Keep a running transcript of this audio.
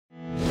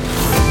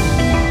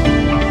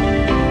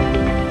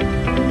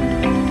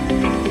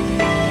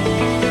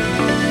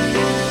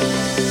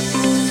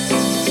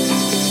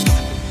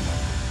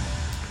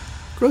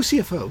Grow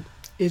CFO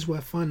is where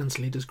finance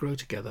leaders grow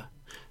together.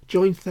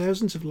 Join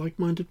thousands of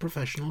like-minded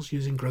professionals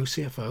using Grow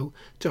CFO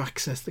to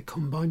access the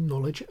combined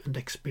knowledge and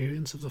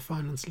experience of the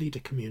finance leader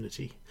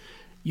community.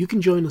 You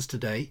can join us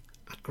today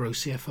at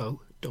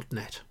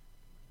growcfo.net.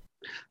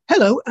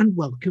 Hello and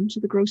welcome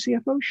to the Grow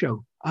CFO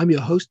show. I'm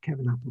your host,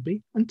 Kevin Appleby,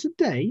 and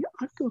today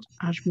I've got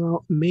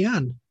Ajmal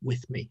Mian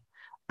with me.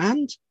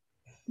 And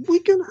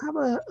we're going to have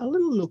a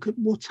little look at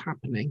what's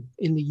happening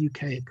in the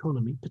UK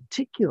economy,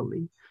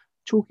 particularly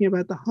talking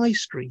about the high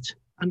street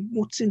and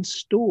what's in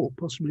store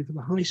possibly for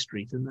the high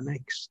street in the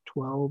next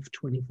 12,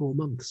 24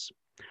 months.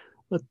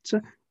 But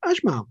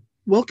Ajmal,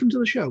 welcome to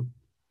the show.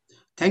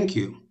 Thank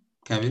you,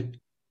 Kevin.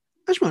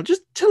 Ajmal,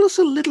 just tell us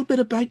a little bit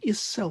about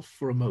yourself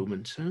for a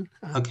moment.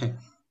 Okay.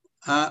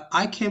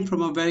 I came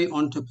from a very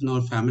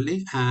entrepreneurial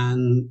family,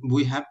 and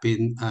we have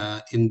been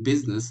in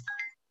business.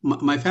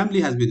 My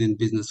family has been in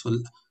business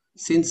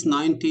since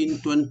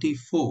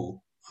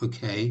 1924.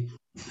 Okay,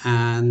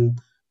 and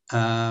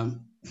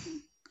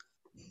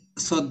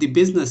so the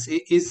business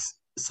is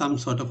some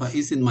sort of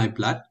is in my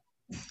blood,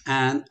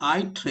 and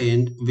I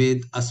trained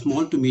with a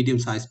small to medium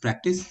sized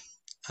practice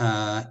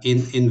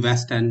in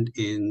West End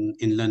in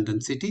London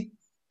City.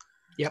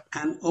 Yep.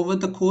 And over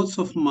the course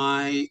of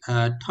my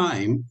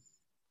time,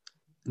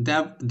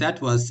 that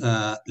was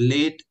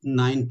late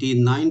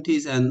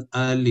 1990s and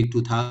early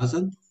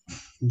 2000,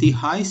 the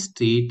high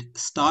street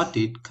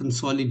started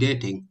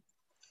consolidating,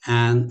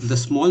 and the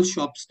small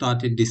shops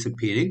started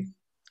disappearing,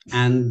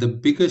 and the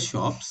bigger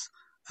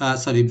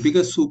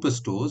bigger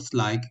superstores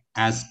like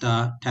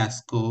Asda,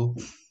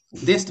 Tesco,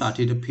 they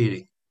started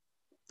appearing.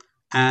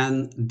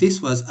 And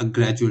this was a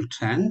gradual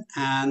trend.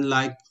 And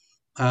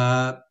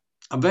uh,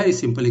 a very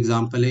simple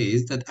example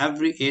is that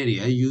every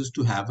area used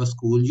to have a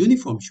school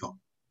uniform shop.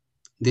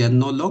 They are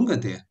no longer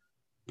there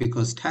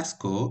because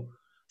Tesco,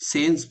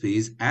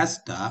 Sainsbury's,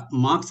 Asda,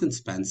 Marks and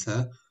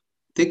Spencer,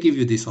 they give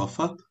you this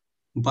offer: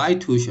 buy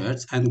 2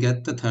 shirts and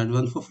get the third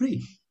one for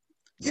free.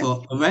 Yeah.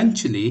 So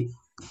eventually,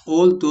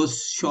 all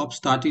those shops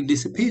started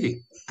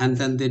disappearing, and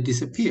then they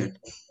disappeared.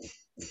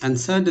 And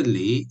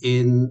suddenly,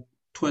 in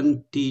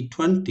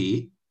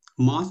 2020,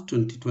 March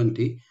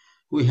 2020,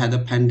 we had a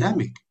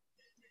pandemic.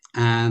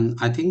 And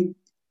I think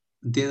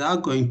there are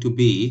going to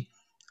be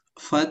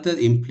further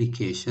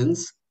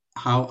implications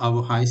how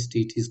our high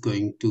street is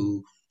going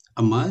to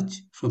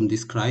emerge from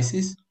this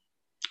crisis.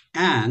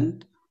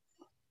 And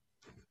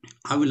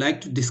I would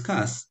like to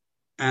discuss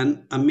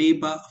an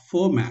amoeba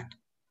format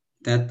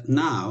that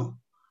now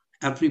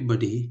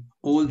everybody,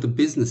 all the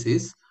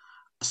businesses,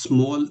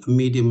 small,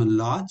 medium, and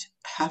large,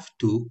 have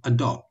to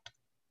adopt.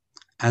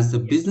 As the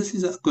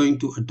businesses are going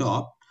to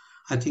adopt,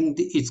 I think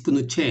it's going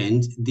to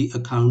change the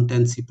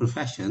accountancy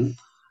profession,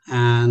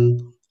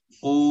 and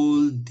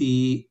all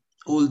the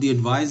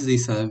advisory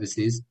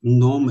services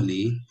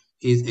normally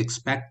is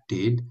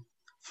expected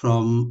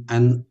from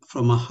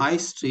a high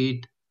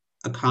street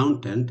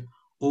accountant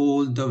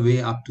all the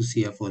way up to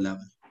CFO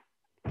level.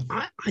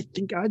 I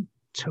think I'd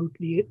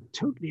totally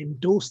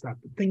endorse that.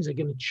 But things are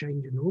going to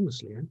change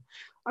enormously, and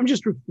I'm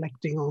just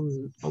reflecting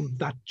on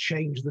that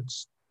change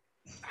that's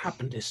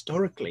happened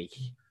historically,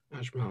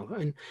 Ajmal.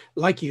 And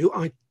like you,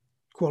 I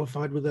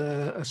qualified with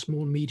a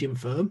small medium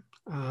firm,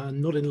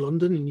 not in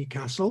London, in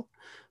Newcastle,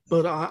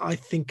 but I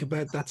think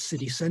about that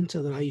city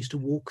centre that I used to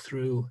walk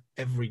through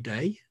every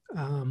day.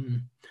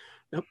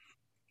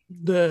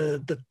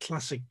 The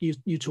classic,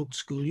 you talked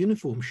school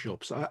uniform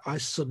shops. I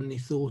suddenly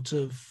thought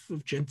of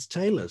Gents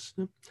Tailors,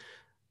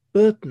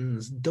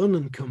 Burton's, Dunn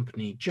and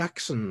Company,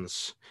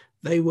 Jackson's.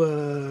 They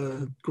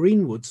were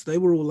Greenwoods. They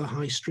were all the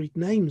high street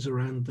names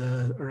around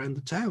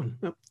the town.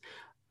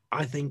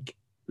 I think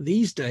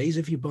these days,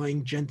 if you're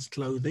buying gents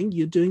clothing,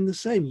 you're doing the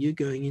same. You're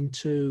going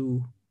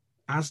into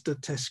Asda,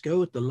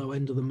 Tesco at the low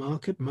end of the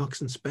market,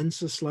 Marks and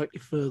Spencer slightly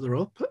further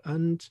up,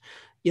 and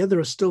yeah, there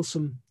are still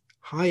some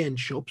high-end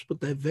shops, but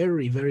they're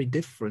very, very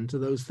different to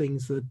those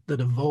things that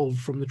evolved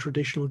from the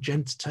traditional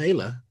gents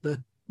tailor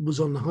that was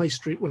on the high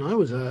street when I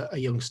was a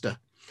youngster.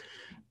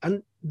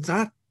 And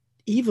that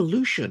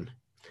evolution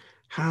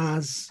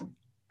has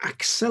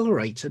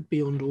accelerated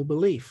beyond all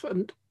belief.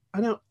 And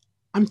I know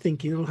I'm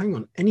thinking, oh, hang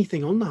on,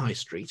 anything on the high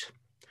street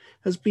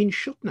has been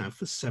shut now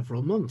for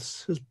several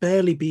months, has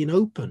barely been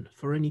open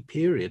for any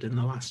period in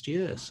the last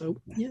year. So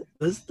yeah,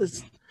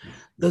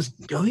 there's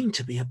going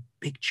to be a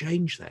big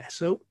change there.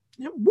 So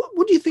yeah,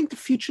 what do you think the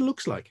future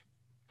looks like?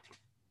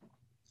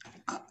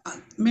 I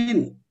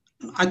mean,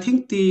 I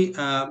think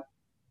the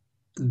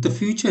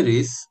future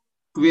is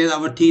where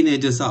our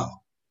teenagers are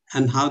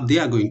and how they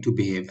are going to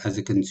behave as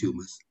a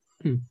consumers.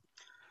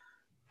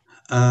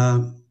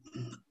 Uh,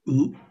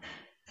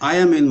 I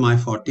am in my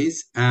 40s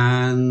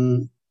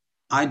and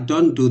I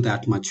don't do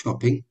that much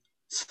shopping.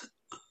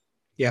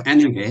 Yeah.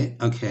 Anyway,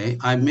 okay,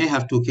 I may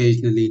have to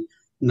occasionally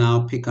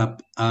now pick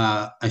up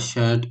a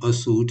shirt or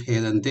suit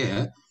here and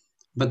there,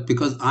 but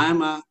because I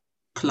am a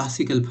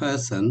classical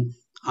person,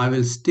 I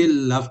will still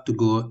love to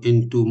go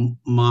into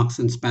Marks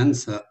and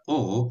Spencer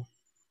or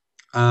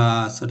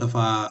sort of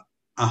a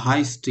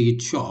high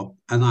street shop,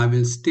 and I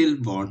will still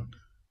want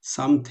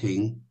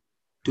something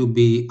to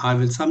be, I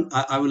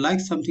would like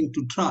something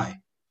to try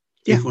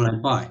before I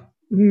buy.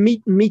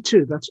 Me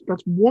too. That's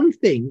one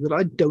thing that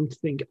I don't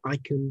think I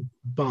can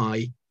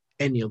buy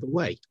any other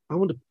way. I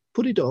want to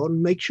put it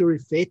on, make sure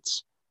it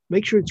fits,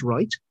 make sure it's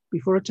right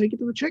before I take it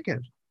to the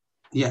checkout.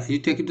 Yeah, you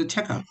take it to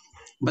checkout.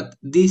 But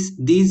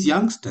these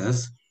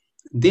youngsters,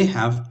 they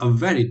have a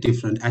very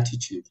different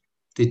attitude.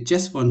 They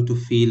just want to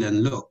feel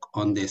and look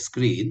on their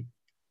screen,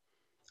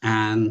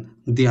 and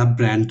they are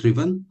brand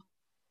driven.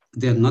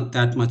 They're not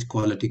that much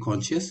quality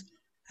conscious,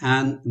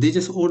 and they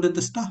just order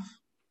the stuff.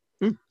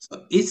 Hmm.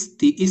 So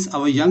it's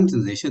our young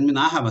generation. I mean,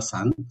 I have a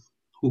son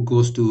who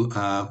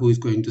is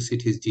going to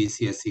sit his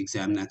GCSE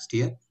exam next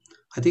year.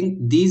 I think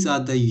these are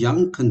the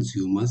young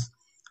consumers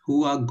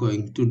who are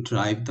going to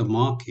drive the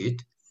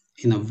market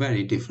in a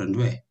very different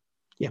way.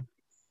 Yeah.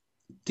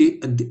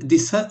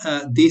 This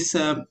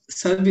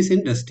service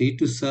industry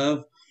to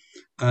serve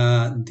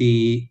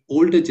the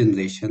older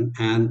generation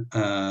and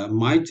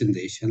my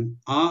generation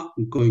are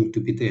going to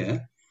be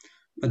there,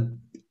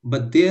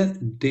 but their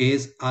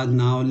days are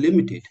now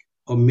limited,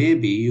 or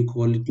maybe you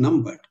call it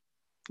numbered.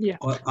 Yeah.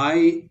 Or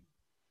I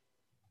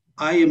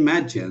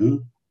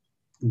imagine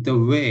the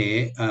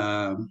way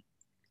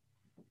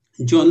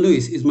John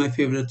Lewis is my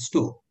favorite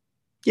store.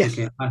 Yes.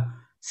 Okay,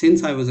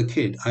 since I was a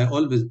kid, I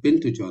always been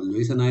to John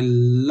Lewis, and I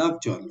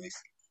love John Lewis.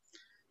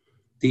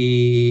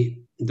 The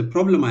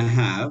problem I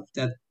have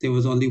that there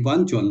was only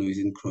one John Lewis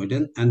in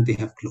Croydon, and they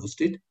have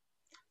closed it.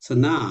 So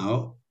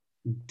now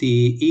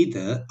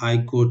either I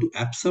go to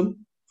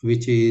Epsom,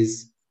 which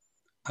is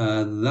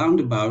round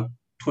about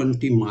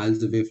 20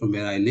 miles away from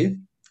where I live,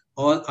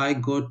 or I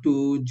go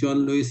to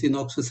John Lewis in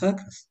Oxford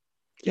Circus.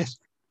 Yes.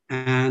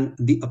 And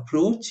the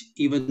approach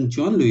even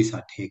John Lewis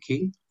are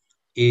taking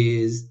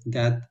is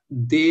that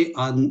they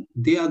are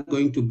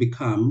going to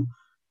become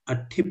a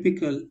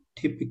typical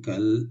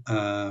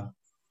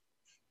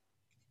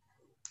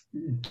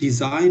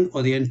design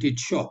oriented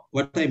shop.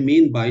 What I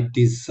mean by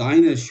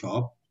designer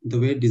shop, the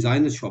way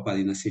designer shop are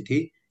in a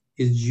city,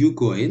 is you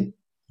go in,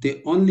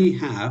 they only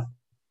have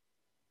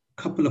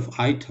a couple of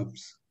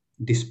items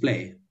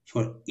display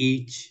for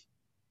each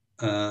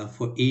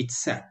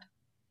set.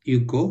 You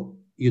go,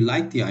 you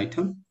like the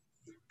item,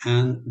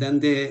 and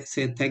then they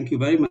say, thank you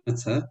very much,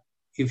 sir.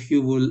 If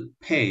you will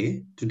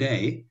pay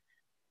today,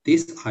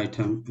 this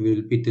item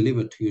will be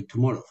delivered to you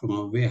tomorrow from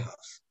our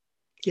warehouse.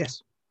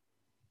 Yes.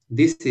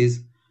 This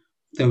is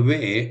the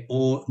way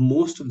or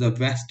most of the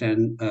West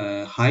End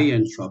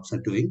high-end shops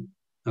are doing.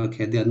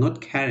 Okay, they are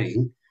not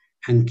carrying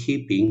and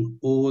keeping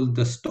all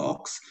the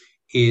stocks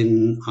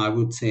in, I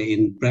would say,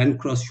 in Brent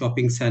Cross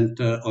Shopping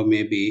Centre, or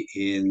maybe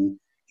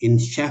in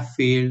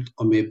Sheffield,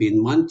 or maybe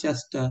in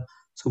Manchester.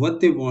 So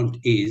what they want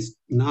is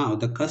now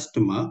the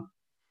customer,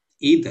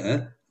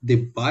 either they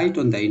buy it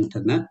on the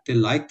internet, they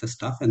like the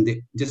stuff, and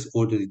they just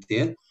order it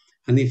there.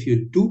 And if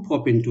you do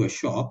pop into a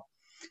shop,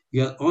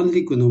 you're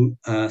only going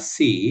to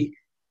see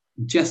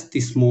just the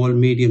small,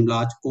 medium,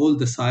 large, all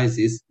the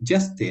sizes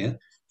just there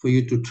for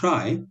you to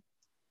try,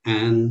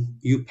 and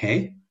you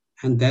pay,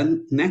 and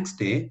then next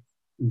day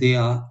they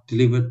are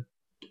delivered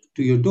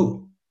to your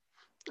door.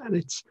 And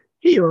it's,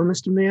 here you are,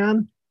 Mr.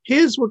 Mian.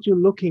 Here's what you're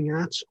looking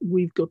at.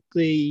 We've got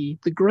the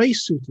grey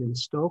suit in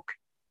stock.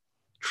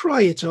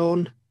 Try it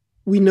on.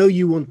 We know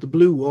you want the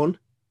blue one.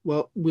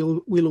 Well,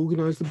 we'll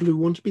organise the blue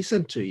one to be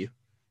sent to you.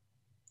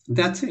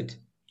 That's it.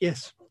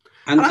 Yes.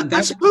 And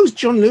I suppose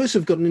John Lewis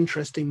have got an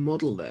interesting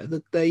model there,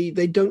 that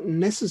they don't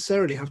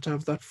necessarily have to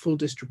have that full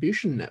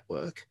distribution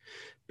network,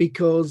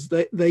 because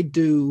they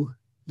do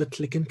the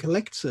click and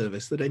collect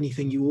service, that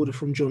anything you order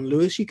from John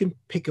Lewis, you can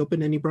pick up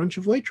in any branch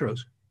of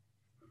Waitrose.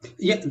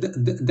 Yeah,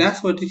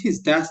 that's what it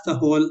is. That's the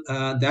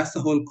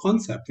whole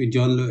concept with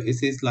John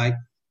Lewis. Is like,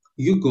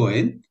 you go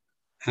in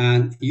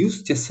and you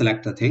just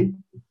select a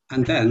thing,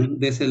 and then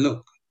they say,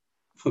 look,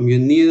 from your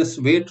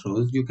nearest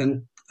Waitrose, you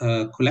can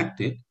collect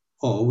it,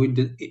 or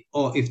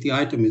if the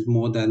item is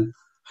more than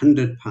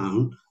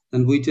 £100,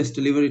 then we just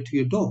deliver it to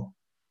your door.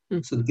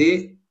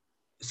 Mm.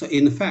 So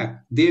in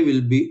fact, they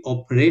will be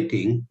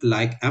operating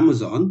like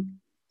Amazon,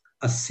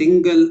 a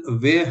single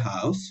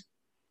warehouse.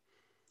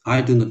 I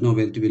do not know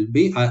where it will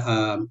be,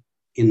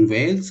 in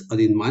Wales or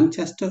in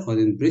Manchester or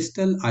in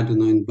Bristol, I don't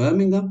know, in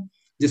Birmingham,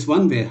 just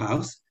one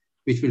warehouse,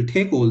 which will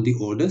take all the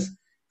orders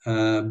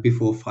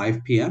before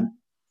 5 p.m.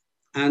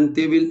 and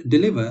they will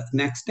deliver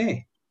next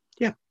day.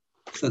 Yeah.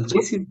 So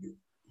this is...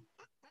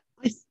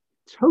 I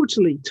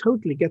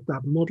totally get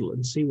that model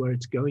and see where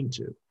it's going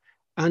to.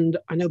 And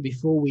I know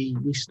before we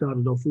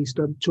started off, we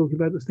started talking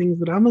about the things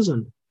that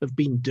Amazon have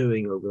been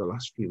doing over the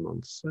last few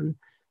months. And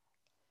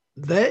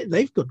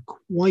they've got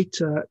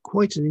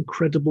quite an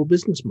incredible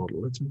business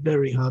model. It's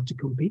very hard to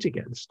compete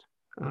against.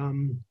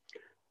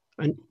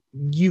 And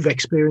you've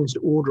experienced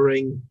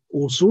ordering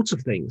all sorts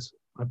of things,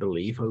 I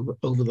believe,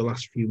 over the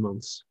last few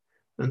months.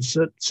 And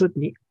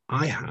certainly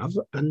I have.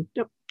 And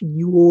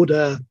you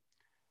order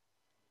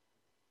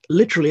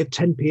literally at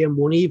 10 p.m.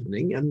 one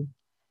evening, and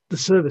the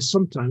service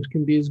sometimes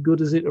can be as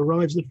good as it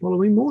arrives the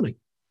following morning.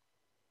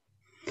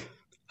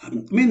 I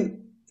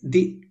mean,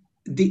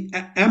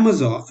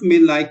 Amazon, I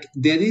mean, like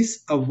there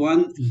is a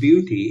one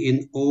beauty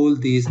in all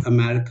these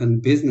American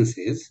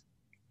businesses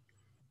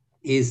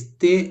is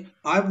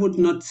I would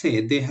not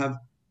say they have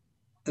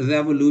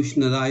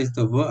revolutionized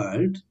the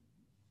world.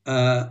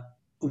 Uh,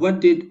 what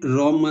did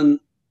Roman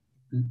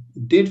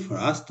did for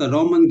us? The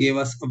Roman gave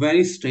us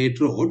very straight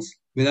roads.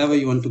 Wherever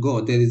you want to go,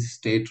 there is a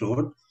straight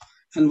road.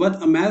 And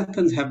what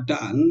Americans have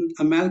done,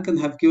 Americans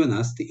have given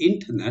us the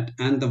internet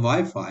and the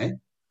Wi-Fi.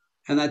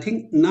 And I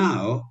think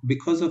now,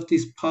 because of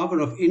this power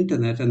of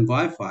internet and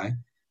Wi-Fi,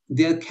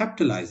 they are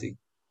capitalizing.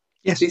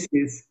 Yes. This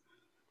is,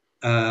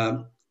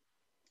 uh,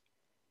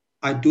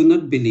 I do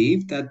not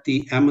believe that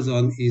the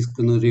Amazon is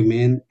going to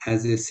remain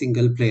as a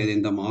single player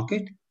in the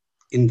market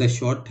in the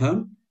short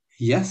term.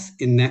 Yes,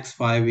 in next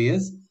 5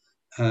 years,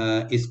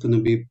 it's going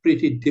to be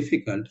pretty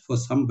difficult for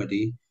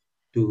somebody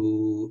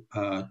to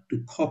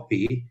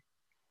copy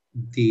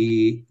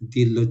the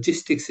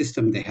logistic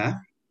system they have.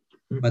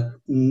 But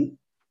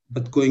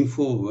but going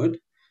forward,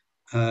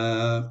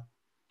 uh,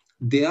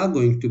 there are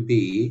going to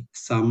be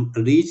some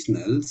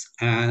regionals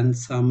and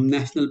some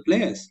national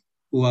players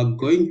who are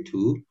going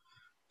to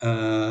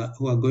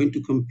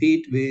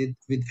compete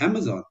with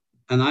Amazon.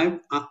 And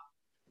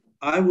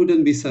I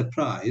wouldn't be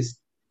surprised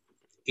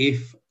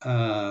if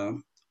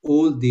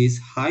all these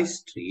high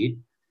street,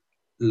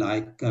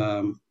 like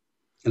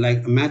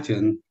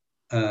imagine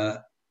uh,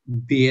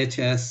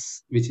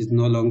 BHS, which is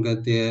no longer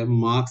there,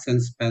 Marks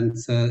and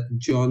Spencer,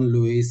 John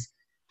Lewis,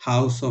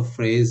 House of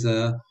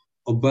Fraser,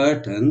 or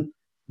Burton,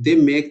 they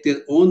make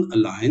their own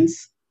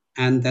alliance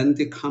and then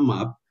they come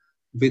up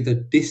with a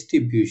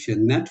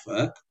distribution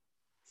network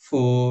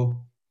for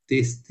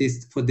this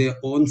for their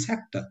own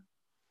sector.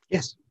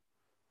 Yes.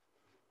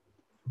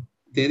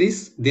 There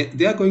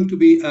are going to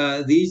be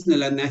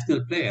regional and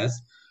national players,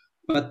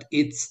 but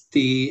it's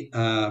the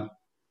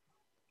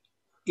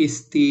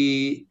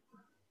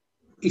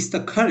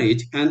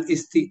courage and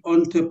it's the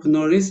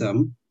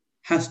entrepreneurism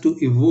has to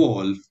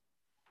evolve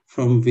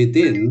from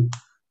within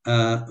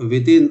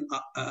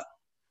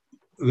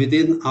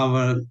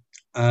our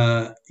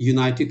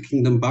United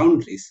Kingdom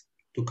boundaries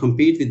to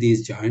compete with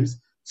these giants.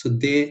 So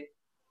they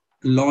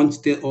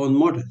launch their own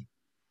model.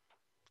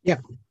 Yeah.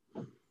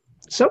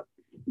 So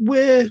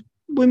we're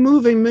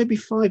moving maybe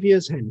 5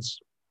 years hence.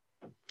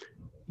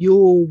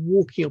 You're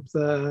walking up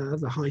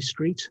the high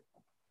street,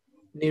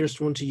 nearest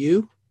one to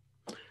you.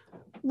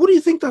 What do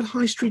you think that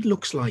high street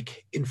looks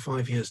like in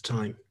 5 years'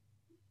 time?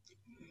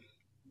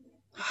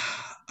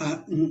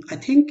 I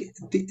think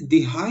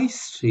the high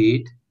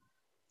street,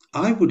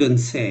 I wouldn't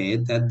say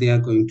that they are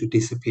going to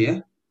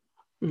disappear,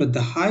 but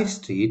the high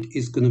street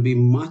is going to be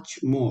much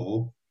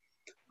more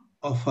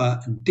of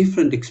a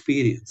different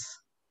experience.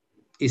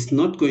 It's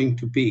not going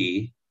to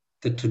be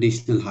the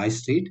traditional high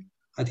street.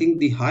 I think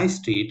the high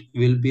street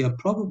will be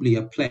probably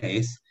a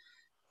place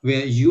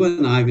where you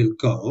and I will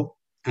go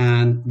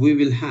and we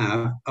will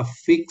have a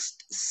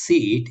fixed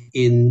seat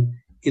in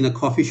a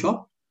coffee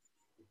shop.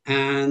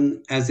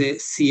 And as a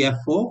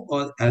CFO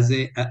or as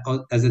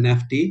an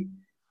FD,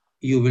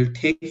 you will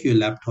take your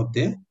laptop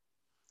there.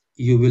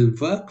 You will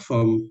work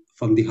from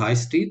the high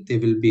street. There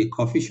will be a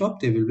coffee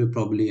shop. There will be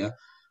probably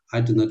I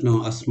do not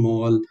know, a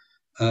small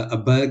a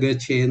burger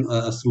chain or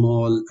a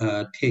small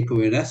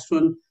takeaway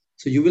restaurant.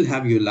 So you will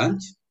have your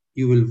lunch.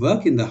 You will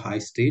work in the high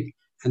street,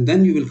 and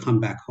then you will come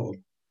back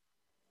home.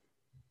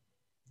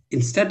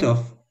 Instead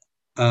of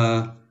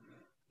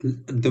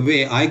the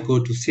way I go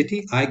to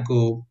city, I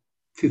go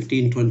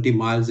 15, 20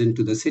 miles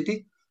into the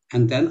city,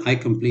 and then I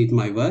complete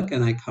my work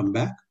and I come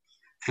back.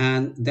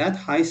 And that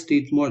high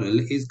street model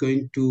is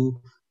going to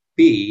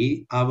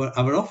be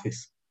our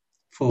office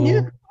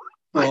Yeah,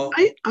 for for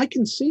I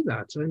can see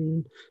that.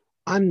 And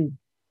I'm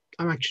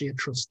actually a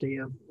trustee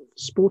of a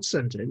sports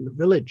centre in the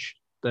village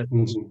that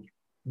Mhm.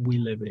 we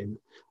live in.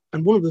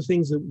 And one of the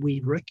things that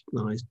we've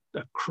recognized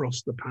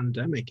across the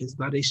pandemic is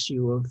that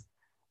issue of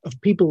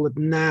people that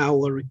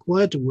now are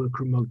required to work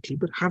remotely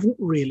but haven't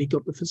really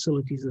got the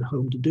facilities at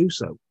home to do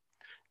so,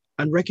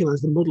 and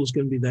recognize the model is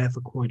going to be there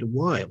for quite a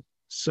while.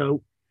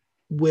 So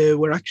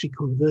we're actually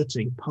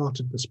converting part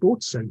of the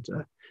sports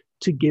centre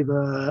to give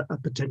a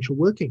potential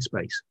working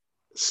space.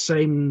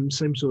 Same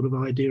sort of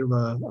idea of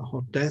a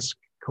hot desk,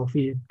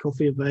 coffee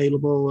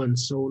available, and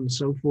so on and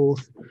so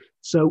forth.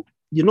 So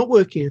you're not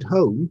working at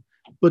home,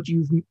 but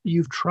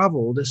you've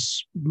travelled a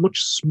much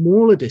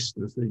smaller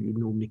distance than you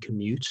normally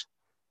commute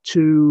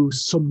to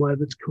somewhere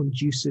that's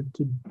conducive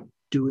to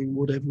doing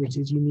whatever it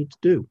is you need to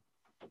do.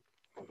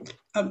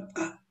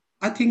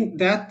 I think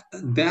that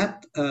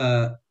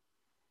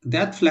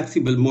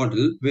flexible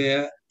model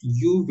where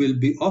you will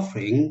be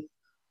offering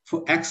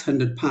for X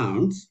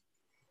 £100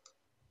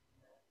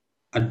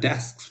 a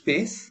desk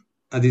space,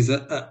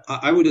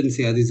 I wouldn't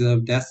say a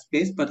reserved desk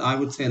space, but I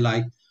would say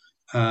like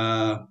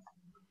uh,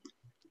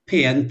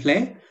 pay and play,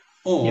 Yep.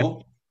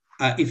 or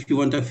if you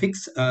want a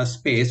fixed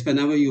space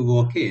whenever you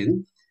walk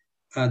in,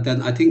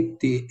 then I think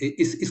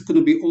it's going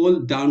to be all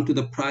down to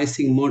the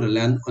pricing model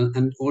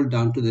and all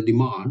down to the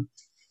demand.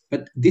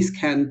 But this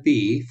can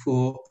be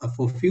for a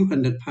few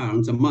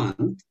 £100 a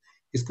month.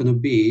 is going to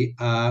be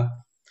a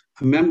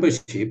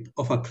membership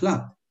of a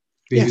club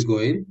where you Yes. go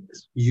in,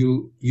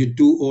 you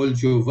do all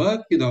your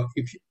work.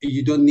 If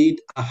you don't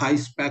need a high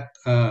spec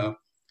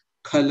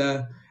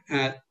color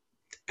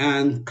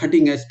and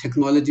cutting edge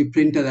technology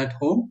printer at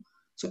home.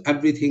 So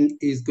everything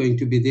is going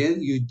to be there.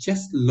 You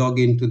just log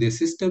into the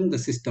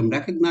system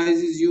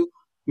recognizes you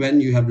when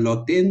you have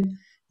logged in.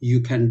 You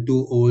can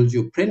do all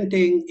your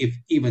printing.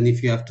 Even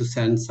if you have to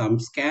send some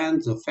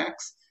scans or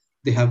fax,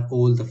 they have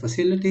all the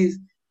facilities.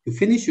 You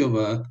finish your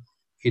work.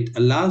 It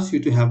allows you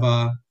to have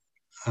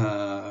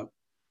uh,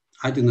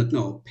 I do not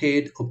know,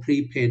 paid or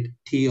prepaid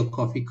tea or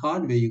coffee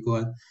card where you go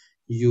and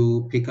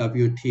you pick up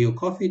your tea or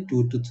coffee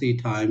 2 to 3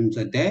 times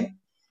a day.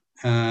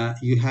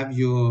 You have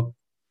your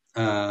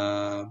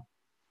uh,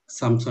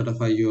 some sort of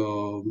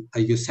your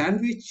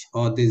sandwich,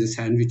 or there's a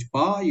sandwich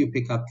bar. You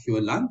pick up your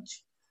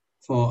lunch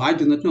for, I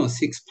do not know,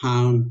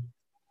 £6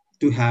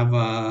 to have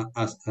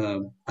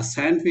a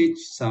sandwich,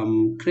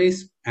 some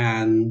crisp,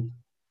 and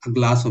a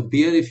glass of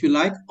beer if you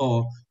like,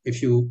 or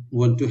if you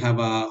want to have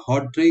a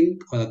hot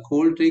drink or a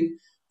cold drink,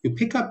 you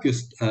pick up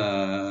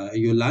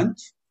your lunch,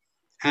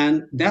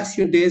 and that's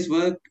your day's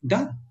work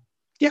done.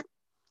 Yeah.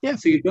 Yeah.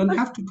 So you don't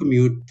have to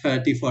commute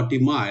 30, 40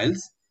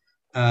 miles.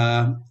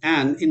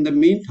 And in the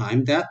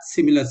meantime, that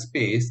similar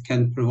space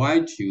can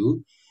provide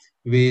you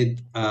with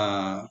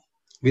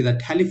with a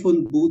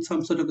telephone booth,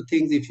 some sort of a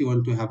things. If you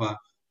want to have a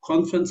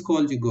conference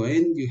call, you go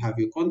in, you have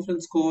your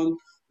conference call,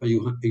 or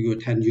you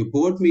attend your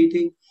board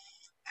meeting.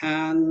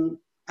 And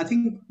I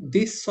think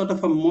this sort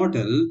of a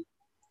model,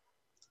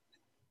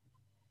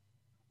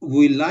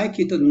 we like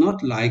it or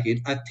not like it,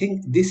 I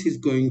think this is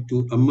going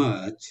to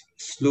emerge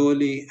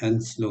slowly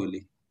and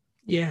slowly.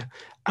 Yeah.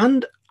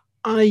 And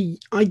I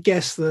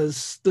guess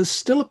there's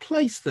still a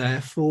place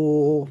there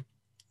for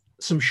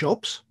some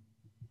shops,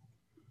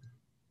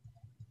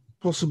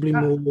 possibly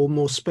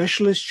more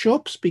specialist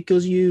shops,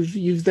 because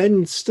you've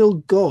then still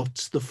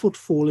got the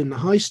footfall in the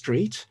high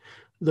street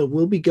that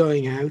will be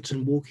going out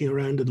and walking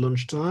around at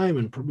lunchtime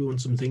and probably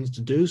want some things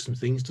to do, some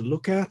things to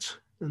look at,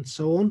 and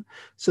so on.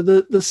 So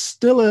there's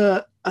still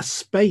a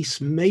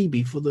space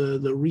maybe for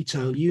the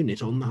retail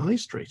unit on the high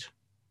street.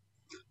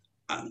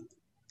 Um,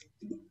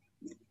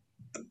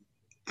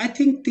 I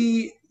think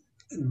the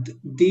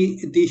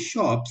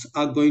shops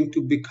are going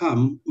to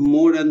become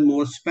more and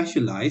more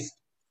specialized,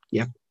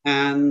 Yeah.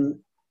 and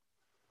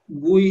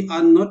we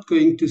are not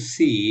going to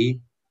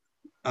see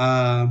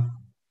uh,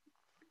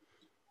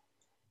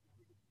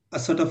 a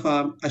sort of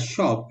a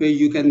shop where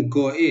you can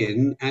go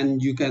in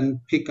and you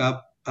can pick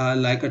up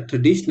like a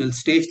traditional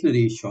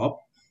stationery shop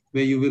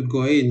where you will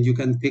go in, you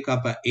can pick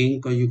up a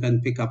ink, or you can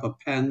pick up a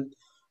pen,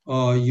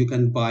 or you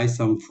can buy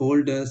some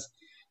folders.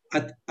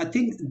 I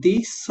think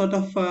these sort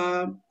of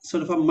a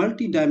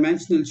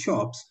multi-dimensional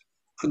shops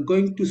are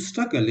going to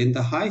struggle in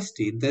the high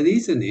street. The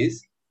reason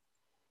is,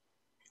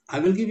 I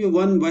will give you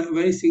one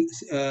very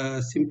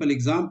simple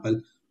example.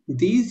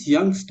 These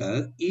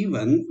youngsters,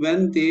 even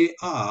when they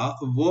are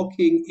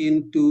walking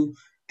into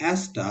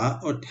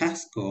Asda or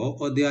Tesco,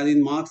 or they are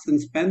in Marks and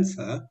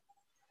Spencer,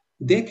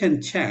 they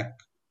can check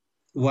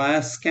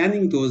via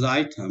scanning those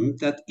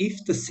items that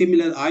if the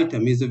similar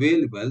item is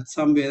available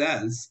somewhere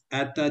else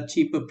at a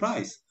cheaper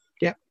price.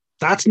 Yeah.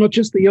 That's not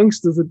just the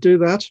youngsters that do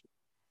that.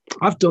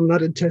 I've done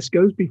that in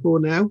Tesco's before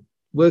now.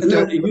 Worked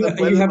No, out you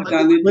have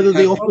done it. whether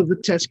the offer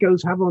that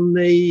Tesco's have on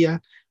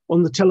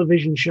the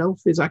television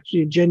shelf is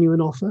actually a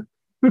genuine offer.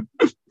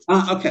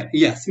 Okay,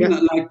 yes, Yeah.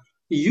 like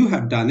you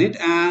have done it,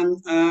 and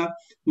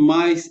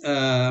my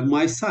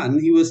son,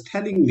 he was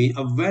telling me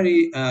a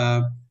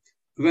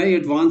very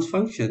advanced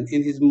function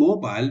in his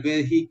mobile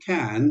where he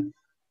can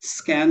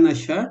scan a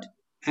shirt,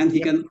 and he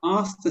Yeah. can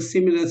ask the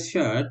similar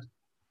shirt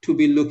to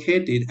be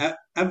located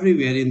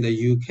everywhere in the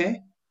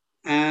UK,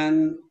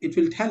 and it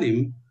will tell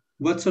him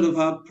what sort of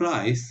a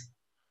price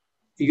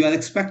you are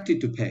expected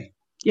to pay.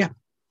 Yeah.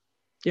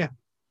 Yeah.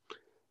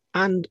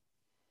 And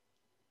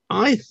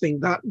I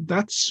think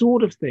that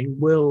sort of thing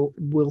will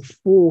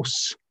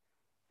force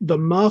the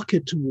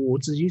market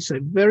towards, as you say,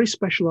 very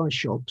specialized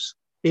shops.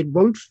 It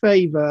won't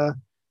favor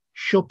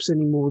shops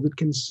anymore that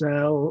can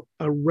sell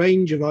a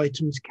range of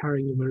items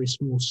carrying a very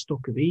small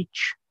stock of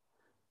each.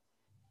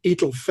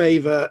 It'll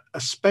favor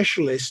a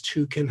specialist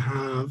who can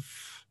have,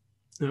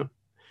 you know,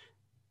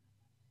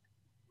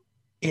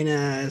 in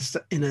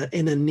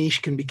a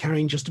niche, can be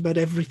carrying just about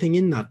everything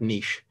in that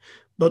niche.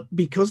 But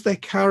because they're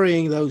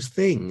carrying those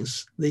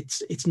things,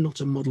 it's not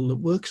a model that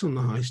works on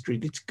the high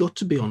street. It's got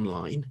to be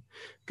online,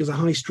 because a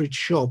high street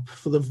shop,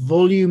 for the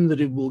volume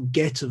that it will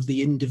get of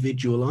the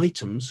individual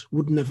items,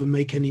 would never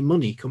make any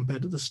money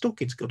compared to the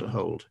stock it's got to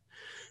hold.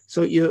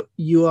 So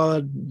you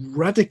are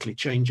radically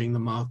changing the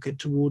market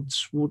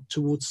towards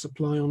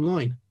supply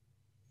online.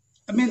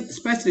 I mean,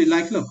 especially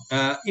like, look,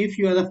 if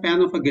you are a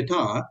fan of a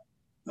guitar,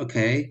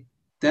 okay,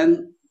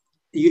 then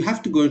you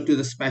have to go into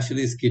the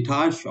specialist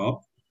guitar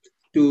shop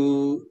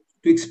to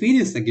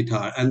experience the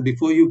guitar and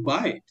before you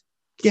buy it.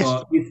 Yes.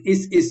 So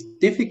it's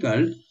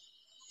difficult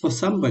for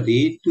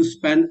somebody to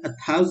spend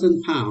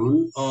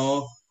 £1,000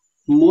 or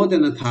more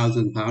than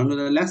 £1,000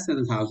 or less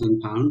than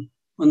 £1,000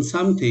 on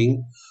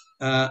something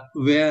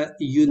where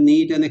you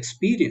need an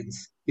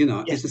experience.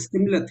 It's Yes. a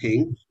similar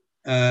thing.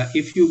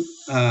 If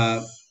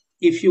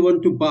you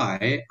want to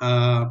buy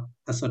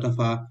a sort of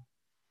a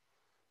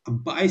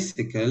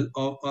bicycle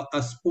or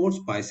a sports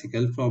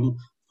bicycle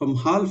from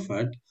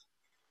Halford,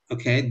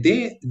 okay,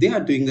 they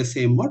are doing the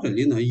same model.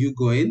 You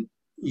go in,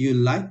 you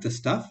like the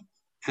stuff,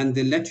 and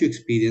they let you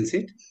experience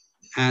it,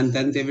 and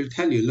then they will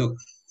tell you, look,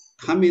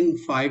 come in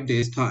 5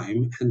 days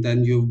time, and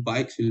then your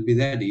bikes will be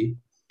ready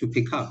to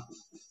pick up.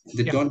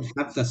 They Yeah. don't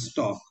have the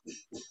stock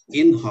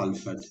in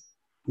Halford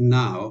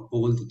now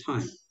all the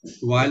time.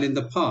 While in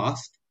the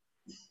past,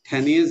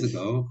 10 years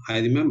ago, I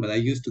remember I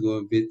used to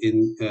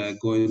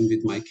go in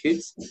with my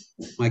kids.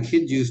 My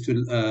kids used to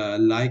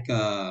like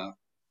a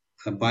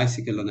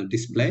bicycle on a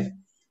display,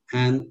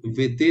 and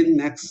within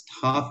next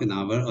half an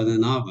hour or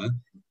an hour,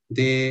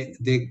 they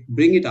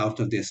bring it out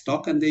of their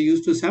stock and they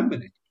used to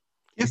assemble it.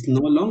 Yeah. It's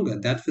no longer,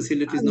 that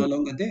facility is no And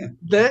longer there.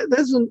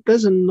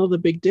 there's another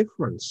big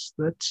difference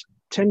that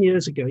 10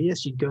 years ago,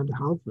 yes, you'd go into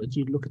Halford,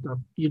 you'd look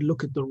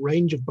at the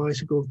range of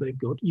bicycles they've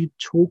got, you'd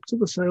talk to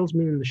the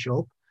salesman in the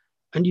shop,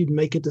 and you'd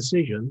make a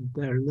decision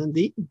there. And then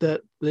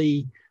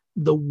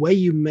the way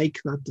you make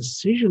that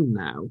decision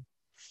now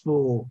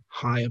for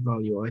higher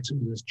value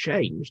items has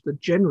changed. That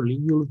generally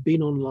you'll have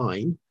been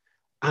online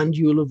and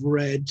you'll have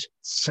read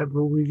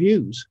several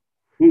reviews.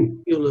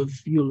 Hmm. You'll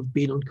have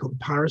been on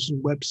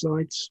comparison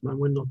websites, and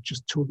we're not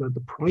just talking about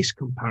the price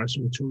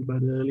comparison we talked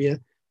about earlier.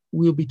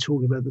 We'll be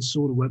talking about the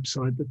sort of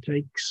website that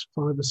takes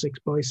 5 or 6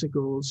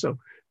 bicycles. So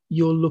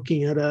you're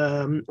looking at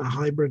a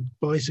hybrid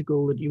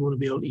bicycle that you want to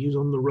be able to use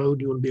on the road.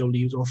 You want to be able to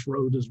use off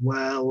road as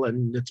well,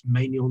 and it's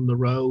mainly on the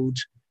road.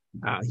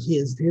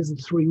 Here's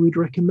the 3 we'd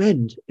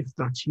recommend if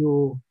that's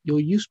your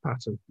use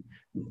pattern,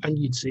 and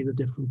you'd see the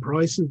different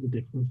prices, the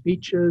different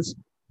features,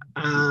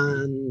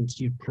 and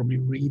you'd probably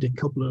read a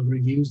couple of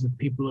reviews that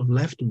people have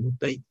left and what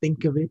they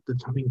think of it,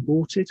 that having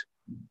bought it,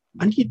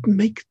 and you'd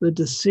make the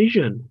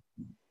decision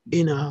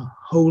in a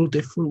whole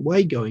different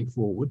way going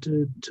forward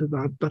to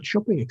that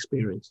shopping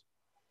experience.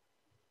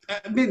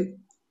 I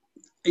mean,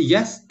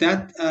 yes,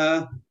 that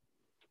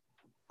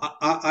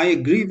I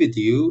agree with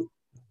you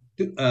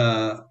to,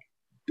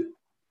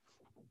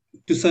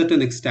 to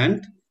certain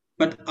extent,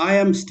 but I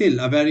am still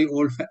a very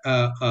what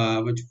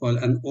you call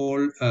an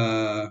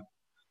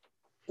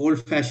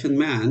old-fashioned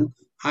man.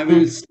 I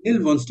will Mm.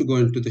 still wants to go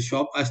into the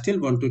shop. I still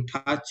want to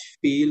touch,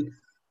 feel,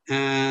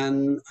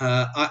 and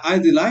I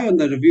rely on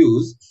the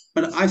reviews,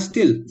 but I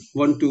still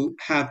want to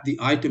have the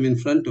item in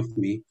front of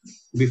me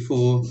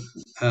before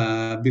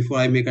before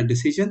I make a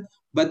decision.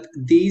 But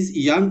these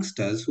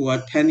youngsters who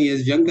are 10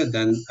 years younger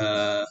than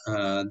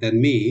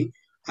me,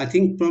 I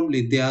think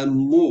probably they are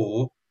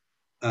more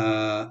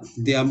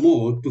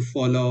to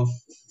follow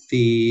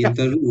Yeah,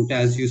 the route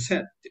as you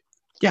said.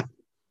 yeah,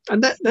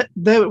 and that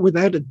they're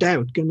without a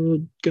doubt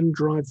going to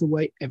drive the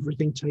way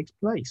everything takes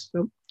place.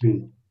 So Hmm.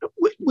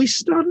 we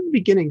start at the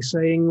beginning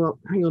saying, well,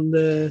 hang on,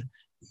 the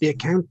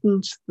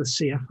accountant, the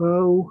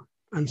CFO,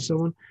 and so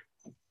on.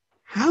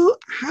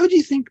 How do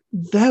you think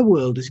their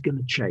world is going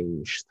to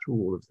change through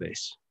all of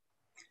this?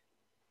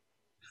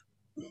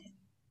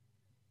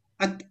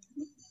 I,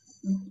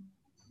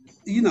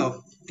 you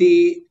know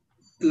the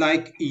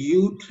like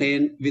you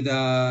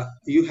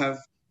have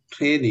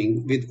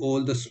training with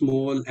all the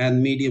small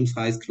and medium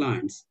sized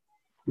clients.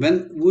 When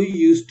we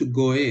used to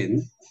go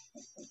in,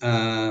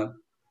 uh,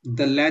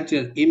 the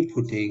ledger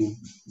inputting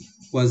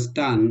was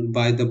done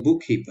by the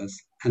bookkeepers,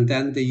 and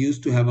then they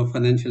used to have a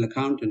financial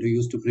accountant who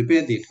used to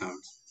prepare the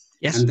accounts,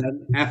 Yes, and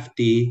then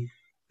FD.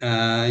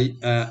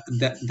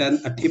 Then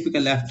a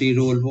typical FD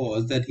role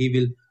was that he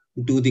will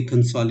do the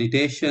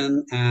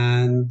consolidation,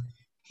 and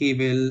he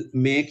will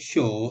make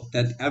sure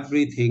that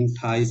everything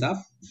ties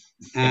up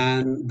yeah,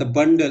 and the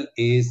bundle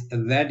is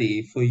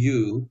ready for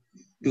you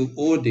to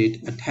audit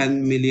a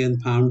 10 million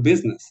pound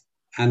business.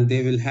 And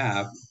they will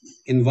have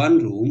in one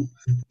room,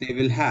 they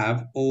will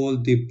have all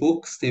the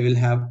books, they will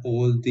have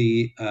all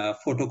the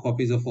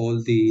photocopies of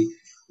all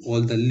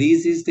the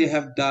leases they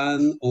have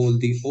done, all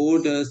the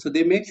orders. So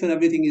they make sure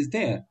everything is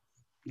there.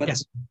 But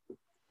yes,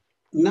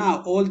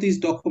 now all this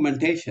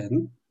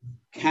documentation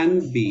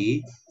can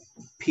be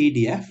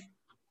PDF,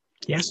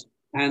 yes,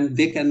 and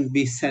they can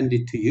be send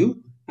it to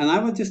you. And I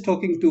was just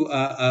talking to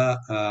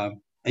a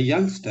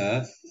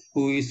youngster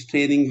who is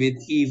training with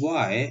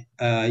EY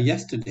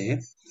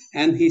yesterday,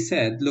 and he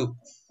said, "Look,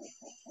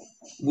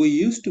 we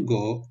used to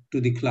go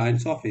to the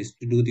client's office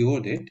to do the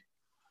audit,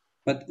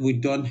 but we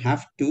don't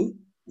have to.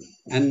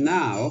 And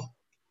now,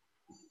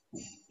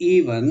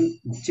 even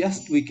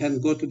just we can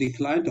go to the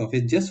client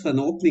office just for an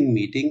opening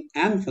meeting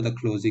and for the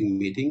closing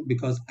meeting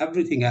because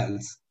everything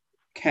else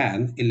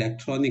can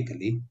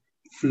electronically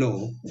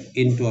flow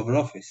into our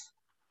office."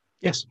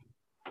 yes,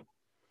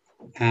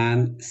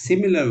 And the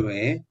similar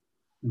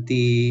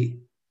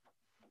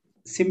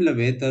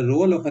way, the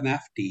role of an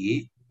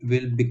FD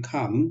will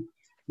become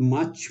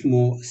much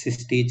more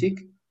strategic,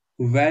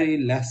 very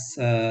less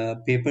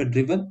paper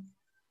driven,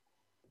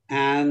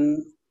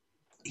 and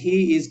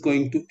he is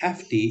going to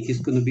FD is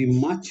going to be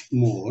much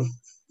more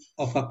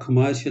of a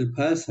commercial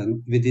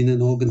person within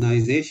an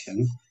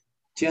organization,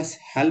 just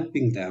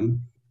helping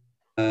them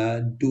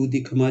do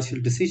the commercial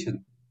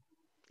decision.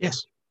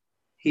 Yes.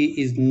 He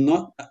is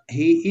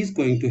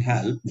going to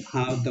help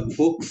how the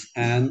books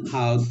and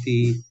how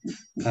the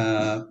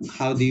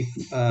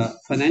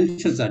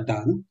financials are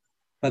done,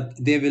 but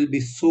there will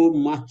be so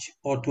much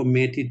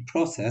automated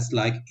process,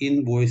 like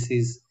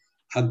invoices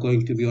are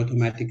going to be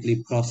automatically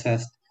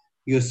processed.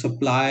 Your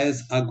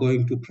suppliers are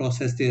going to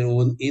process their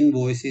own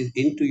invoices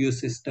into your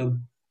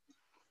system.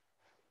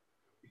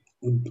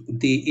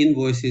 The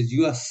invoices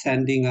you are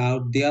sending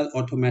out, they are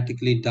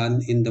automatically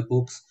done in the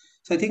books.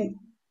 So I think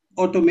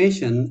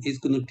automation is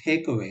going to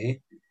take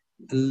away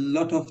a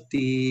lot of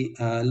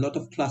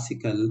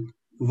classical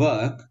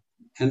work,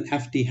 and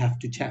FD have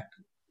to check,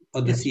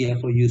 or the Yes.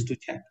 CFO used to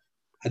check.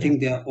 I Yeah. think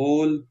they are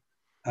all.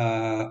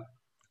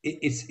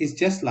 It's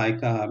just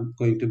like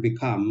going to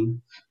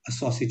become a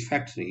sausage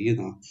factory,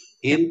 Yeah.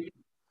 in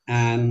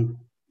and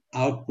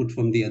output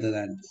from the other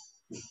end.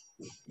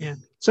 Yeah.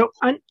 So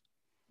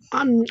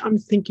I'm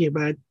thinking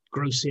about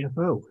Grow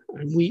CFO,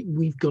 and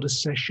we've got a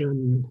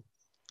session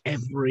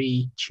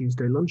every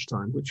Tuesday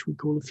lunchtime, which we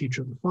call the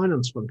future of the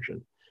finance function.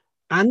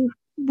 And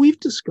we've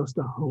discussed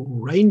a whole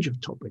range of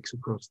topics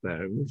across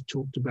there. We've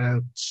talked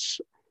about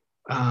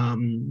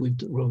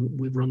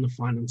we've run the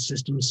finance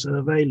system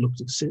survey,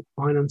 looked at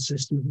finance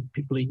systems that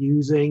people are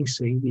using,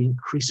 seeing the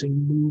increasing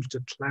move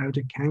to cloud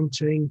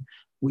accounting.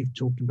 We've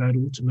talked about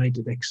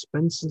automated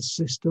expenses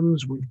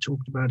systems. We've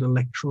talked about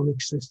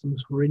electronic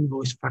systems for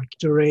invoice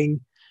factoring.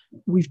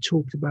 We've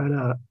talked about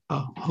a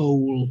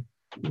whole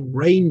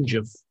range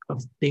of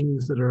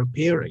things that are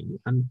appearing.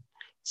 And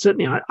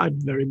certainly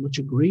I'd very much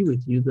agree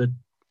with you that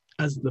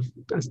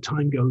as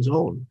time goes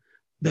on,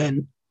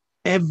 then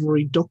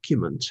every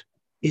document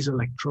is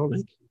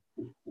electronic.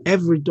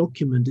 Every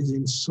document is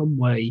in some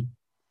way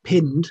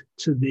pinned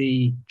to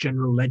the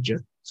general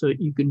ledger, so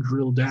you can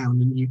drill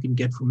down and you can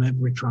get from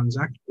every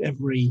transaction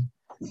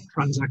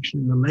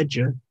in the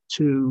ledger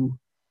to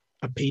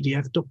a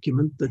PDF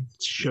document that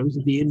shows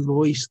the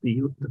invoice,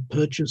 the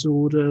purchase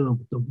order,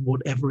 the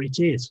whatever it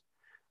is.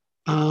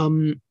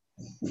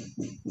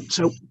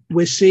 So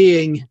we're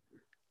seeing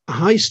a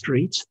high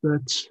street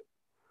that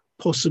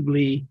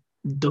possibly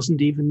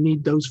doesn't even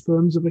need those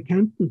firms of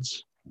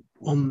accountants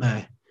on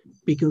there,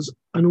 because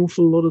an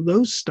awful lot of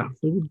those staff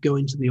that would go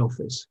into the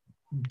office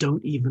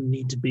don't even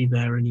need to be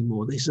there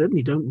anymore. They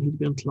certainly don't need to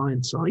be on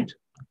client side.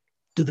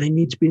 Do they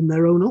need to be in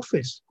their own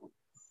office?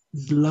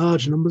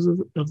 Large numbers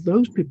of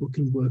those people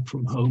can work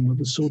from home with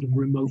the sort of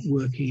remote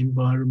working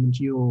environment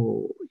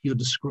you're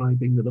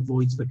describing that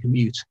avoids the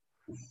commute.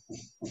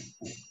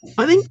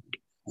 I think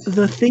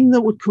the thing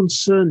that would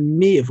concern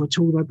me if we're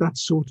talking about that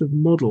sort of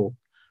model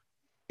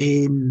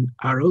in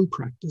our own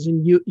practice,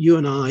 and you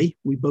and I,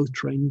 we both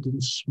trained in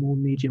small,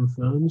 medium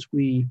firms.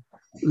 We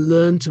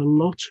learned a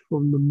lot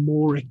from the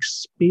more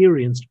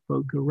experienced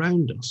folk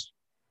around us.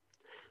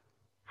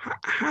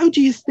 How do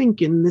you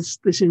think in this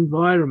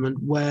environment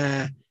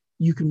where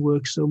you can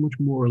work so much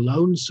more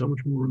alone, so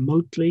much more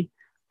remotely,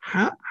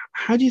 how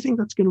do you think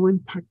that's going to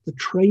impact the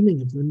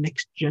training of the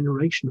next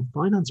generation of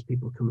finance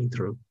people coming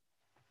through?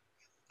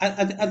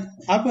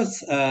 I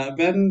was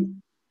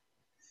when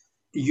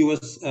you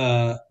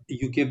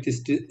gave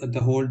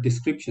the whole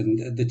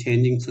description, the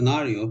changing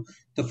scenario.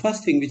 The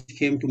first thing which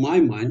came to my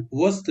mind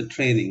was the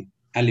training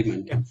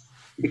element, Yeah.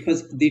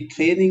 because the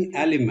training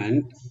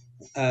element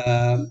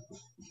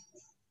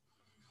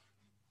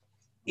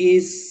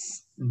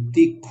is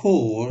the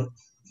core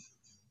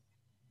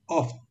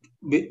of.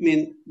 I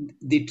mean,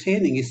 the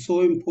training is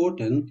so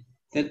important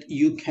that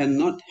you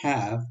cannot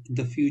have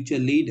the future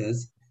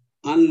leaders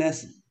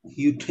unless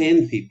you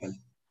train people.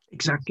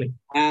 Exactly.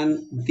 And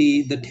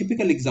the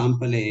typical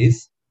example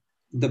is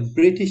the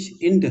British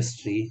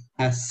industry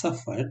has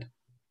suffered,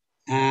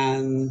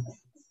 and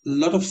a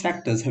lot of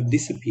sectors have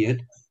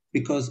disappeared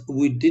because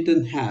we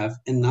didn't have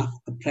enough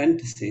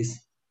apprentices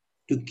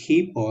to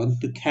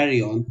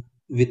carry on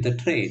with the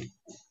trade.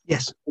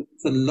 Yes.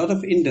 So a lot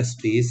of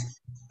industries,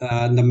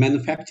 the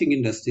manufacturing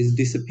industries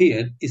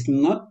disappeared. It's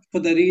not for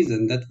the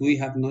reason that we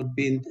have not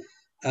been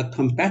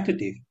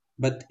competitive,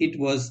 but it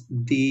was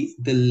the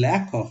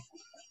lack of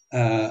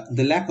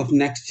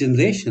next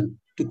generation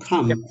to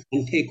come Yep.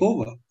 and take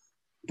over.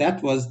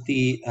 That was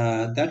the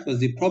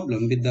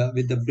problem with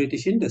the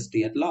British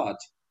industry at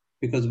large,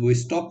 because we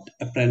stopped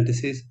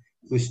apprentices,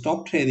 we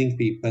stopped training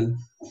people.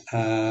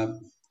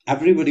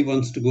 Everybody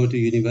wants to go to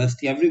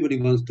university, everybody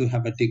wants to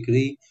have a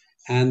degree,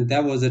 and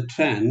there was a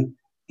trend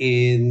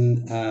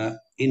in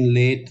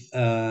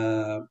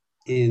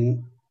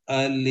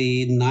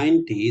early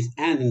 90s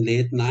and in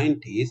late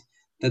 90s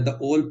that the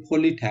all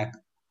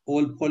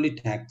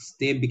polytechs,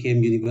 they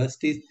became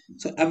universities,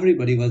 so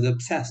everybody was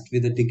obsessed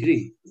with a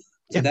degree.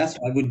 So Yeah. that's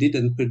why we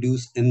didn't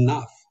produce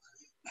enough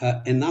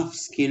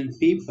skilled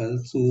people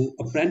through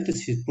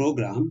apprenticeship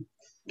program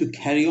to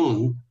carry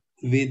on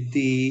with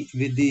the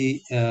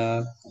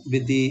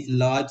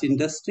large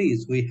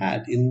industries we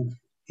had in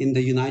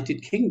the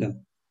United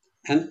Kingdom.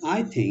 And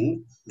I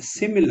think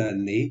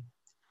similarly,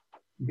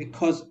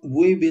 because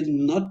we will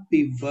not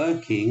be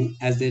working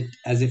as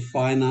a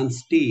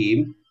finance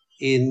team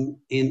in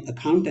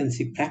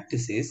accountancy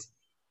practices.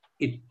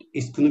 It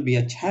is going to be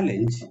a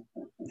challenge,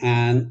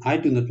 and I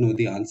do not know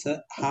the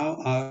answer.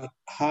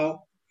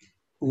 How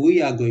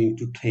we are going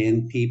to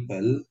train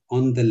people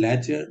on the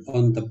ledger,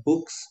 on the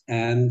books,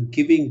 and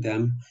giving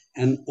them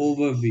an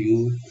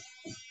overview,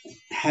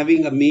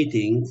 having a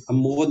meeting, a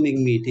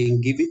morning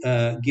meeting,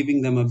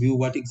 giving them a view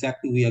what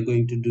exactly we are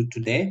going to do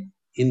today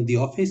in the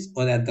office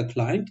or at the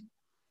client,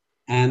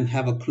 and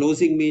have a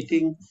closing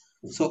meeting.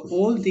 So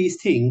all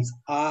these things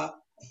are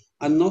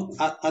no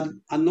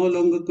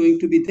longer going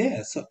to be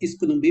there. So it's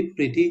going to be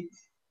pretty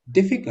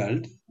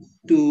difficult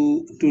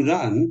to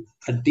run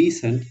a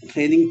decent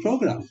training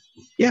program.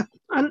 Yeah,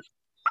 and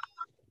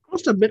I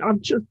must admit,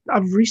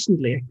 I've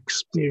recently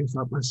experienced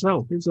that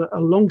myself. It's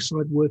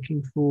alongside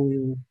working for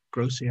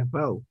Grow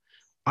CFO.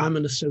 I'm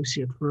an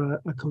associate for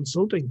a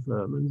consulting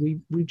firm, and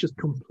we just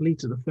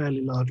completed a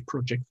fairly large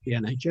project for the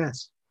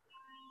NHS.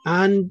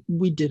 And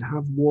we did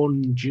have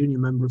one junior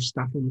member of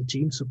staff on the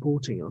team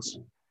supporting us.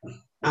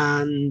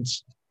 And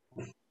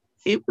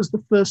it was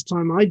the first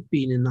time I'd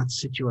been in that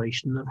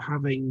situation of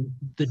having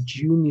the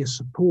junior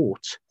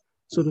support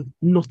sort of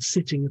not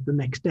sitting at the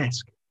next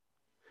desk.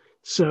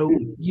 So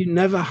you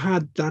never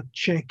had that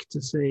check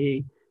to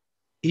say,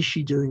 is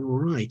she doing all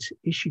right?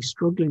 Is she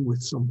struggling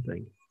with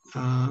something?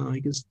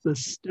 Because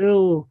there's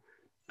still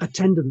a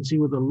tendency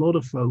with a lot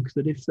of folk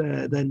that if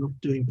they're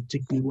not doing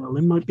particularly well,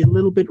 they might be a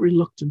little bit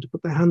reluctant to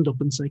put their hand up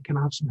and say, "Can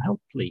I have some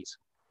help, please?"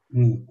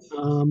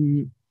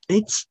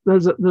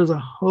 There's a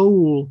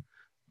whole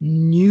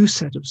new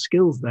set of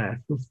skills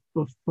there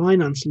for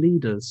finance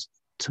leaders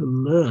to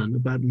learn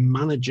about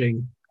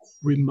managing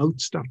remote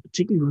staff,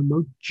 particularly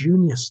remote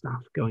junior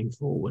staff going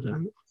forward.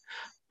 And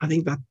I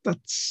think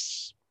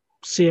that's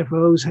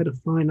CFOs, head of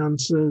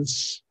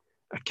finances,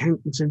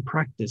 accountants in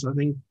practice, I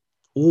think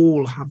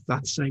all have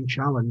that same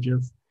challenge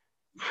of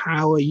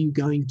how are you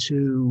going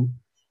to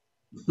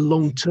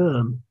long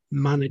term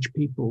manage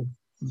people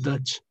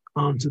that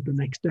aren't at the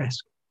next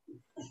desk?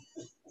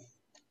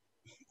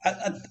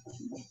 I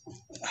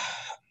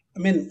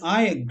mean,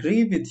 I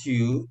agree with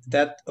you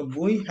that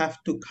we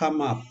have to come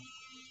up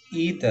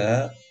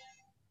either,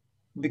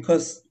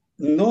 because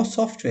no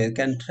software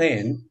can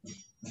train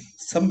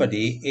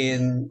somebody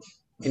in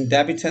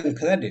debits and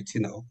credits.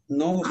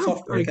 No I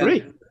software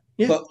agree.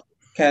 Yeah.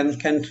 can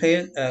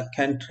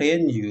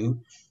train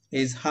you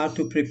is how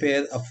to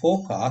prepare a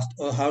forecast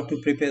or how to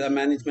prepare a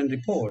management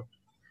report.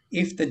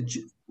 If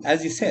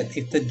as you said,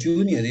 if the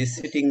junior is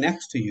sitting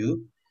next to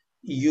you,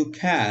 you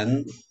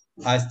can,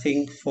 I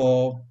think,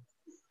 for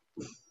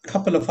a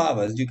couple of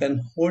hours, you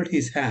can hold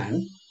his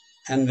hand,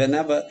 and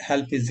whenever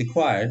help is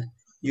required,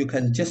 you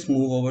can just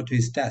move over to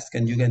his desk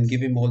and you can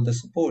give him all the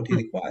support he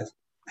requires,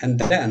 and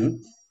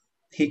then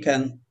he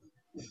can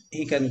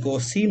go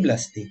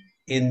seamlessly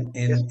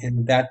Yes.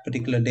 in that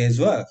particular day's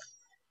work.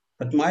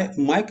 But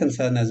my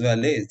concern as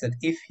well is that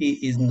if he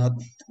is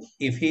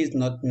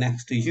not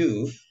next to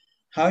you,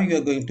 how you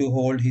are going to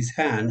hold his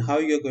hand, how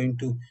you are going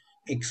to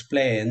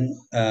explain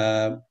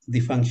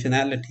the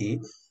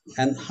functionality,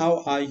 and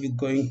how are you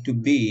going to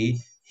be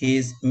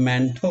his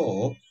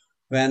mentor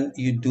when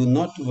you do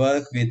not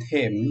work with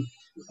him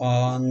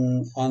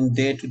on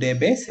day-to-day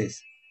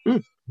basis.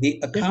 Mm. The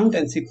Yeah.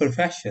 accountancy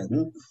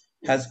profession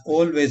has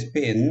always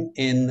been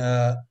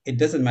it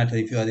doesn't matter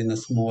if you are in a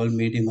small,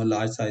 medium, or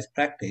large size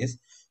practice,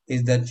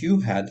 is that you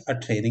had a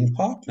training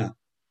partner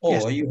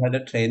Yes. or you had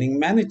a training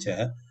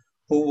manager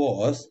who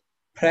was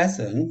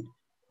present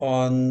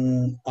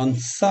on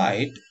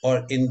site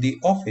or in the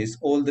office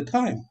all the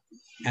time.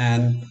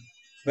 And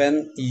when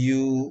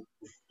you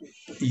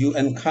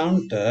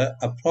encounter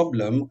a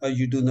problem or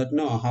you do not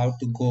know how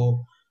to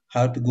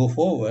go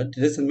forward,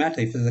 it doesn't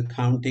matter if it's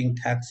accounting,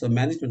 tax, or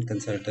management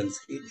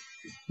consultancy,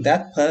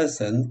 that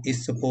person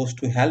is supposed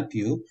to help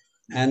you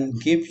and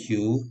give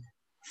you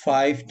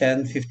 5,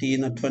 10,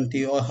 15, or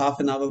 20 or half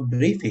an hour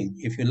briefing,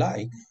 if you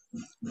like,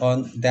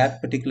 on that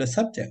particular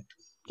subject.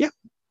 Yeah.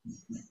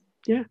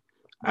 Yeah.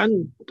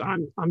 And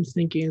I'm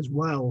thinking as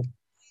well,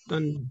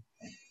 then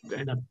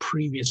in a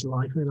previous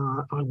life, and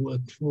I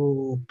worked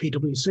for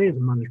PwC as a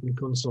management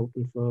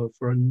consultant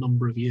for a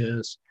number of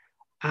years.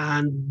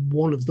 And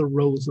one of the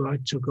roles that I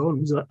took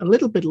on was a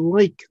little bit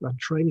like that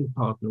training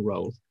partner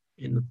role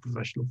in the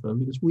professional firm,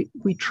 because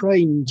we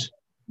trained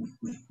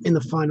in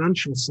the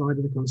financial side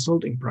of the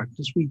consulting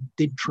practice. We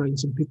did train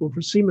some people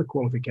for CIMA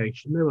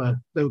qualification. They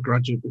were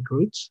graduate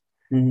recruits.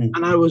 Mm-hmm.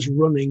 And I was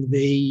running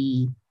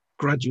the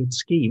graduate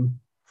scheme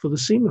for the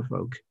CIMA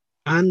folk.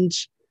 And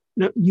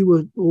you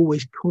were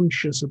always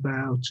conscious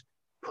about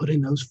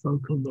putting those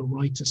folk on the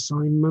right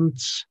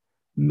assignments,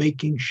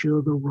 making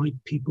sure the right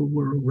people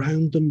were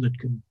around them that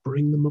could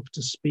bring them up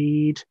to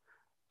speed.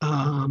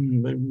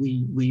 And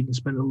we even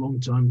spent a long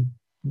time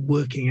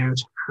working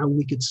out how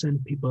we could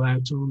send people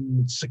out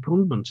on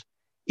secondment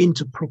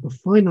into proper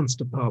finance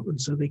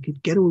departments so they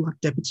could get all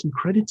that debits and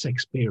credits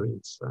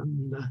experience.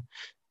 And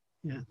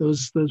Yeah,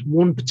 there's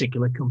one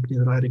particular company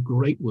that I had a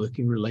great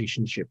working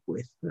relationship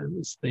with.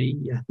 It's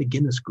the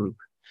Guinness Group.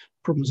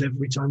 Problems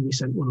every time we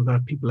sent one of our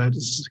people out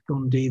as a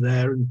secondee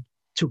there and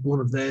took one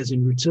of theirs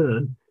in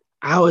return,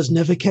 ours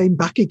never came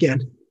back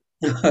again.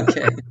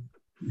 Okay.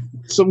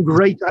 Some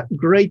great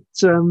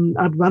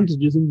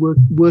advantages in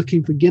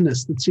working for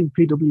Guinness that seemed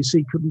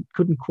PwC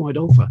couldn't quite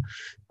offer.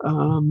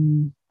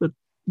 But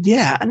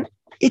yeah, and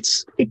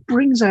it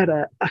brings out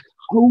a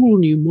whole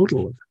new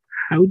model of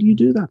how do you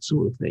do that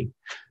sort of thing.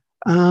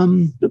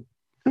 But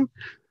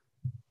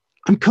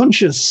I'm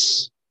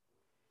conscious,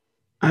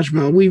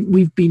 Ajmal,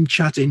 we've been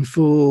chatting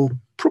for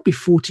probably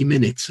 40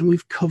 minutes and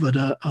we've covered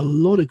a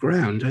lot of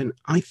ground, and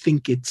I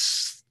think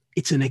it's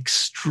an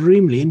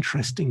extremely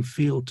interesting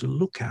field to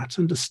look at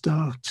and to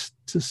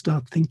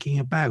start thinking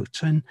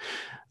about. And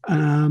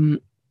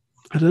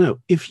I don't know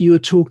if you are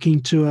talking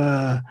to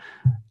a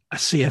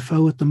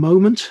CFO at the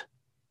moment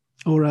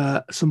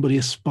or somebody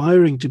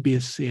aspiring to be a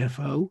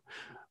CFO,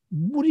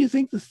 what do you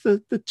think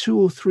the 2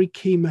 or 3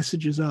 key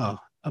messages are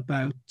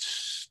about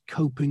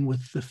coping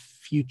with the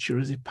future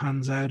as it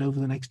pans out over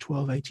the next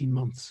 12, 18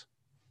 months?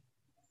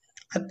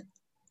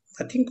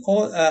 I think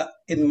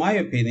in my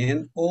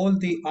opinion, all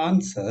the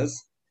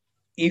answers,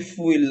 if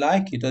we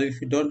like it or if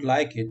we don't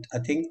like it, I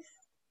think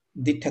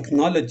the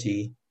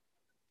technology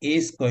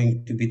is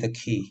going to be the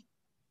key.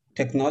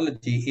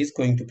 Technology is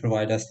going to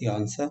provide us the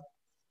answer,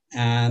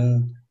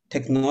 and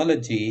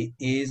technology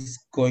is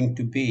going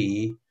to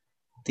be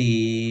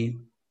the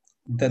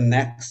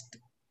next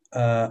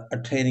a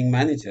training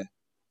manager,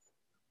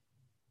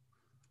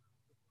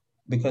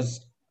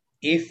 because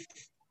if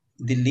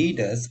the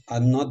leaders are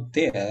not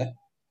there,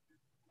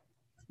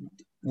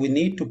 we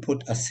need to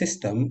put a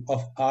system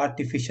of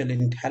artificial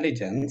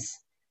intelligence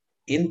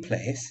in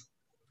place,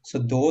 so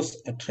those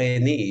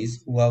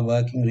trainees who are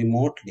working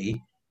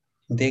remotely,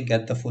 they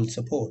get the full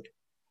support.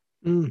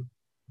 Mm.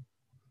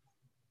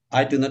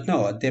 I do not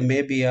know. There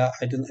may be a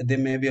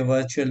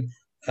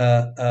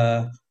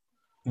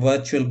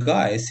virtual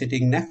guy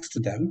sitting next to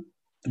them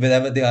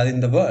wherever they are in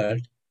the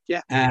world,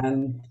 Yeah.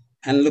 and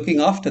looking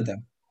after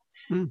them.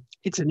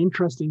 It's an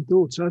interesting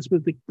thought. So I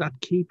suppose that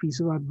key piece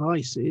of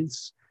advice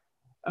is,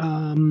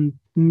 Mr.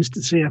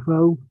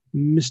 CFO,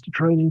 Mr.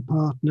 Training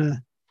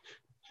Partner,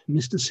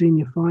 Mr.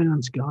 Senior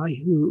Finance Guy,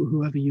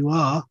 whoever you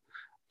are,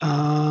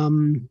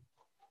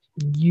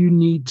 you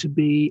need to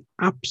be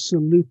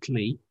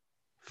absolutely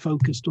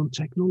focused on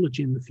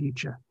technology in the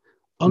future,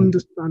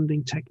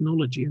 understanding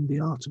technology and the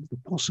art of the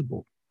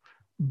possible,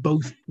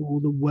 both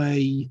for the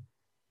way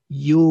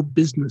your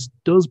business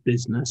does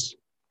business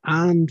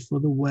and for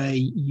the way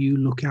you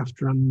look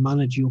after and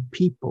manage your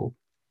people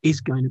is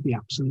going to be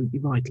absolutely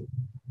vital.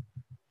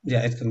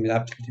 Yeah, it's going to be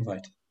absolutely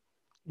vital.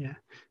 Yeah.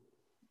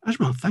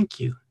 Ajmal, thank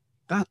you.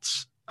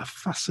 That's a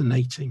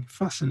fascinating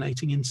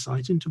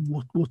insight into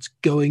what's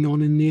going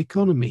on in the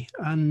economy.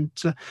 And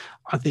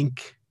I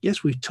think,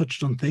 yes, we've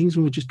touched on things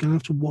and we're just going to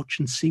have to watch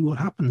and see what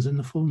happens in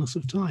the fullness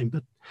of time.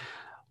 But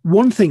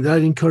one thing that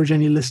I'd encourage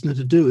any listener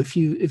to do, if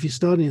you're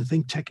starting to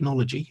think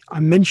technology, I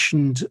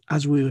mentioned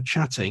as we were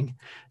chatting,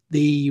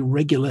 the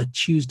regular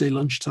Tuesday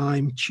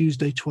lunchtime,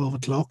 Tuesday 12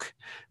 o'clock,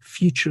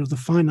 Future of the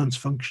Finance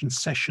Function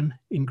session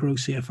in Grow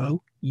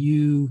CFO.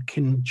 You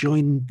can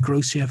join Grow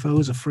CFO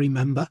as a free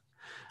member,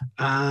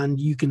 and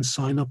you can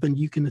sign up and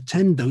you can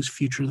attend those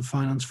Future of the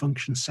Finance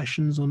Function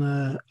sessions on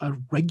a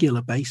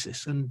regular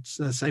basis. And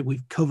as I say,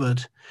 we've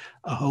covered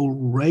a whole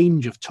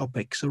range of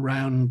topics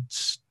around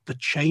the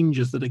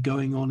changes that are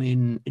going on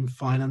in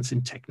finance,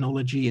 in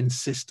technology, in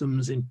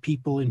systems, in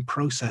people, in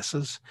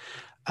processes.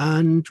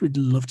 And we'd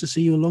love to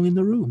see you along in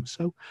the room.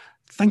 So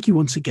thank you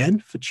once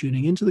again for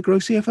tuning into the Grow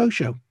CFO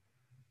Show.